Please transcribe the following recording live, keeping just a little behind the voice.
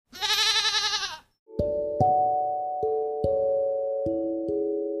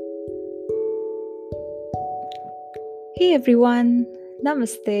Hey everyone,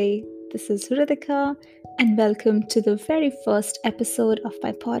 Namaste. This is Ritika, and welcome to the very first episode of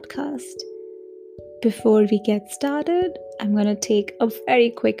my podcast. Before we get started, I'm going to take a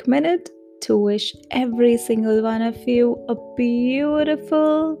very quick minute to wish every single one of you a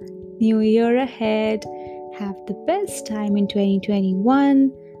beautiful new year ahead. Have the best time in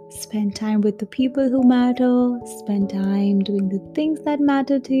 2021. Spend time with the people who matter. Spend time doing the things that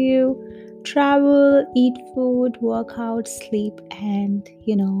matter to you. Travel, eat food, work out, sleep, and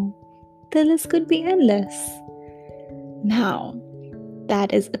the list could be endless. Now,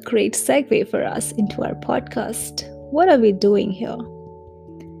 that is a great segue for us into our podcast. What are we doing here?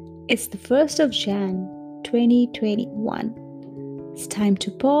 It's the 1st of Jan 2021. It's time to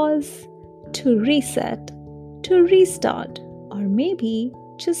pause, to reset, to restart, or maybe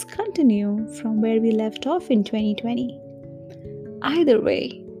just continue from where we left off in 2020. Either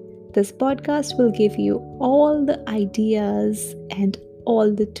way, this podcast will give you all the ideas and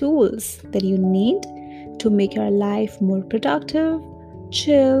all the tools that you need to make your life more productive,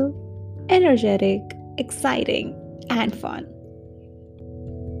 chill, energetic, exciting, and fun.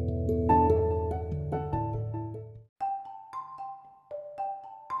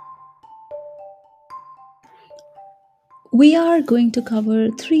 We are going to cover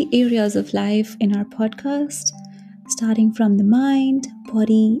 3 areas of life in our podcast, starting from the mind,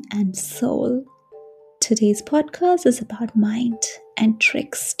 body, and soul. Today's podcast is about mind and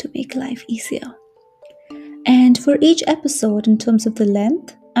tricks to make life easier. And for each episode, in terms of the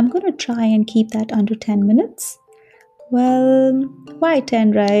length, I'm going to try and keep that under 10 minutes. Well, why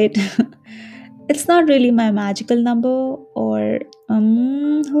 10, right? It's not really my magical number, or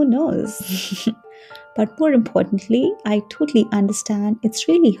who knows? But more importantly, I totally understand it's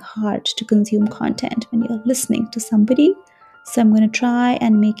really hard to consume content when you're listening to somebody. So I'm going to try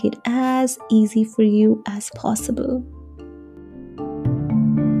and make it as easy for you as possible.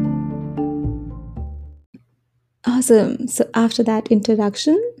 Awesome. So after that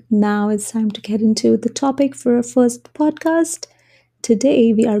introduction, now it's time to get into the topic for our first podcast.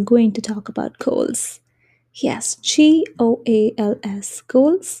 Today we are going to talk about goals. Yes, GOALS,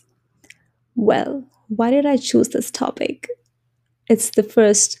 goals. Well, why did I choose this topic? It's the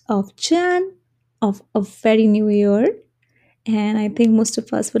 1st of Jan of a very new year, and I think most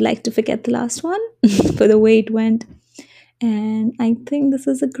of us would like to forget the last one for the way it went. And I think this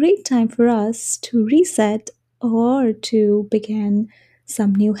is a great time for us to reset or to begin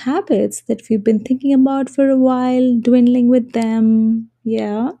some new habits that we've been thinking about for a while, dwindling with them.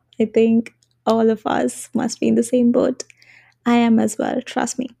 Yeah, I think all of us must be in the same boat. I am as well,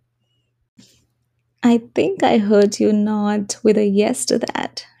 trust me. I think I heard you nod with a yes to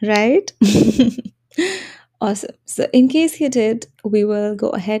that, right? Awesome. So, in case you did, we will go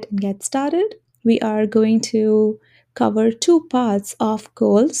ahead and get started. We are going to cover 2 parts of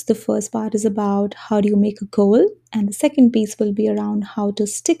goals. The first part is about how do you make a goal, and the second piece will be around how to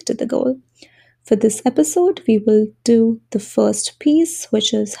stick to the goal. For this episode, we will do the first piece,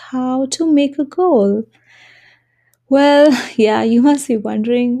 which is how to make a goal. Well, yeah, you must be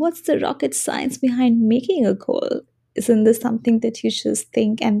wondering what's the rocket science behind making a goal? Isn't this something that you just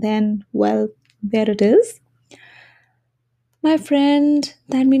think and then, well, there it is? My friend,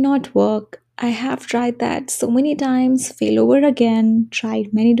 that may not work. I have tried that so many times, fail over again,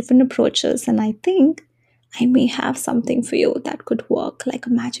 tried many different approaches, and I think I may have something for you that could work like a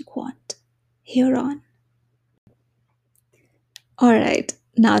magic wand. Here on. All right,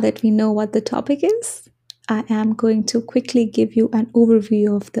 now that we know what the topic is, I am going to quickly give you an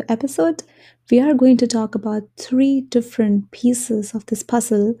overview of the episode. We are going to talk about 3 different pieces of this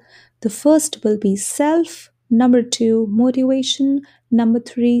puzzle. The first will be self, number 2, motivation, number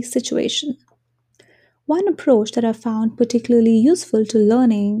 3, situation. One approach that I found particularly useful to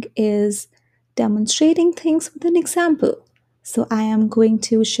learning is demonstrating things with an example. So, I am going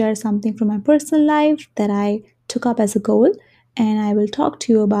to share something from my personal life that I took up as a goal, and I will talk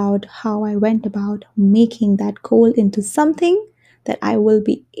to you about how I went about making that goal into something that I will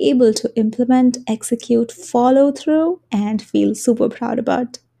be able to implement, execute, follow through, and feel super proud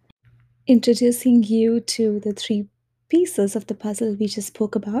about. Introducing you to the 3 pieces of the puzzle we just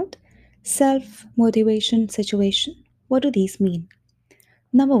spoke about: self, motivation, situation. What do these mean?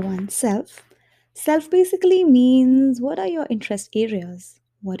 Number 1, self. Self basically means what are your interest areas?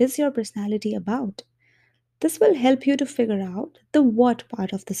 What is your personality about? This will help you to figure out the what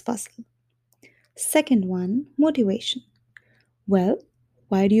part of this puzzle. Second one, motivation. Well,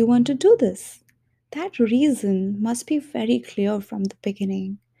 why do you want to do this? That reason must be very clear from the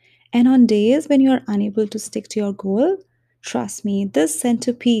beginning. And on days when you're unable to stick to your goal, trust me, this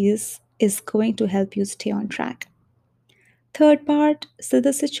centerpiece is going to help you stay on track. Third part, so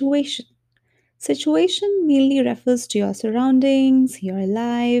the situation. Situation mainly refers to your surroundings, your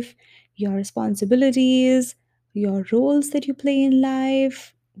life, your responsibilities, your roles that you play in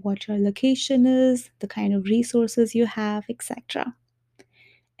life, what your location is, the kind of resources you have, etc.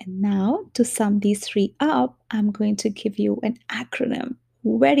 And now, to sum these three up, I'm going to give you an acronym.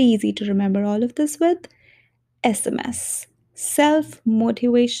 Very easy to remember all of this with SMS, Self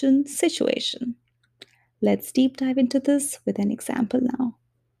Motivation Situation. Let's deep dive into this with an example now.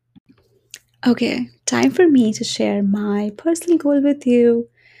 Okay, time for me to share my personal goal with you.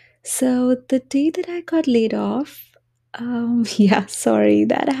 So, the day that I got laid off, yeah, sorry,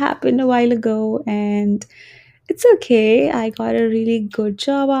 that happened a while ago, and it's okay. I got a really good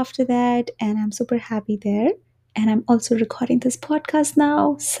job after that, and I'm super happy there. And I'm also recording this podcast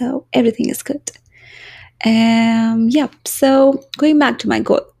now, so everything is good. Yep. So going back to my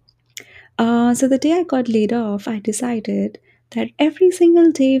goal. So the day I got laid off, I decided that every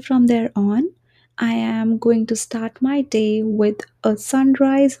single day from there on, I am going to start my day with a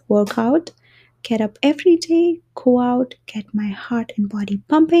sunrise workout. Get up every day, go out, get my heart and body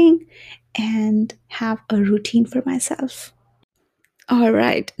pumping, and have a routine for myself. All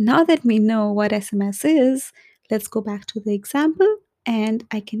right, now that we know what SMS is, let's go back to the example and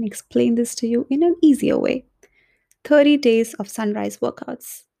I can explain this to you in an easier way. 30 days of sunrise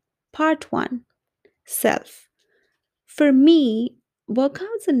workouts. Part 1, Self. For me,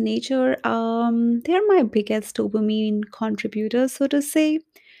 workouts in nature, they're my biggest dopamine contributors, so to say.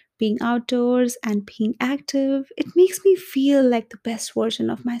 Being outdoors and being active, it makes me feel like the best version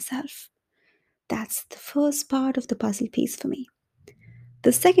of myself. That's the first part of the puzzle piece for me.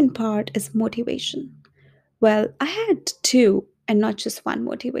 The second part is motivation. Well, I had two and not just one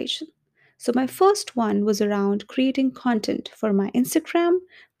motivation. So, my first one was around creating content for my Instagram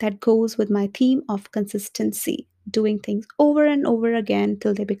that goes with my theme of consistency, doing things over and over again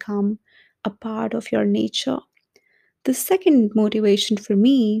till they become a part of your nature. The second motivation for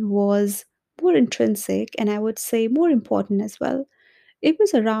me was more intrinsic and I would say more important as well. It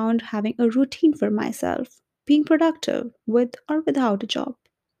was around having a routine for myself, being productive with or without a job.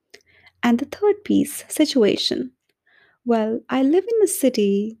 And the third piece, situation. Well, I live in a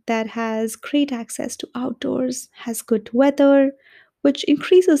city that has great access to outdoors, has good weather, which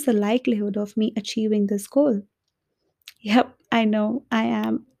increases the likelihood of me achieving this goal. Yep, I know. I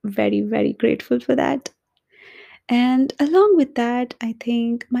am very, very grateful for that. And along with that, I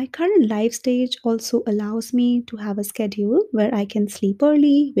think my current life stage also allows me to have a schedule where I can sleep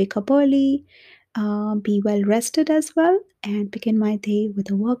early, wake up early, be well rested as well, and begin my day with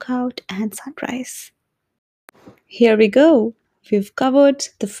a workout and sunrise. Here we go. We've covered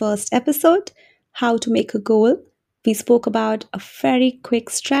the first episode, how to make a goal. We spoke about a very quick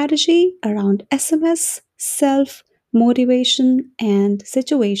strategy around SMS, self, motivation, and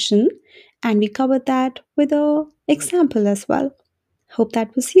situation. And we covered that with a example as well. Hope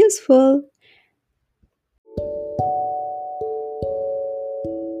that was useful.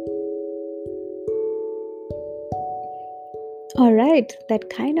 All right, that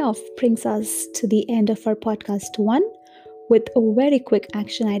kind of brings us to the end of our podcast one with a very quick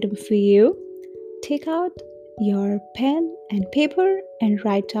action item for you. Take out your pen and paper and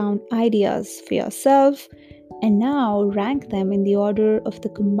write down ideas for yourself and now rank them in the order of the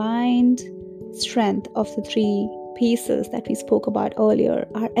combined strength of the three pieces that we spoke about earlier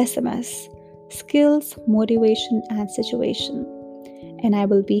our SMS skills, motivation, and situation. And I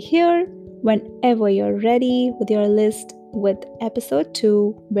will be here whenever you're ready with your list with episode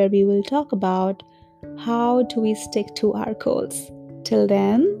 2, where we will talk about how do we stick to our goals. Till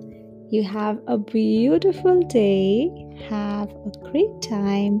then, you have a beautiful day, have a great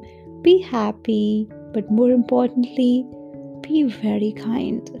time, be happy, but more importantly, be very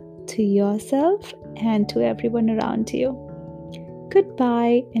kind to yourself and to everyone around you.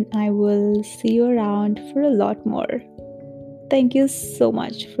 Goodbye, and I will see you around for a lot more. Thank you so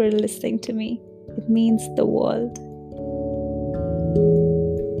much for listening to me. It means the world.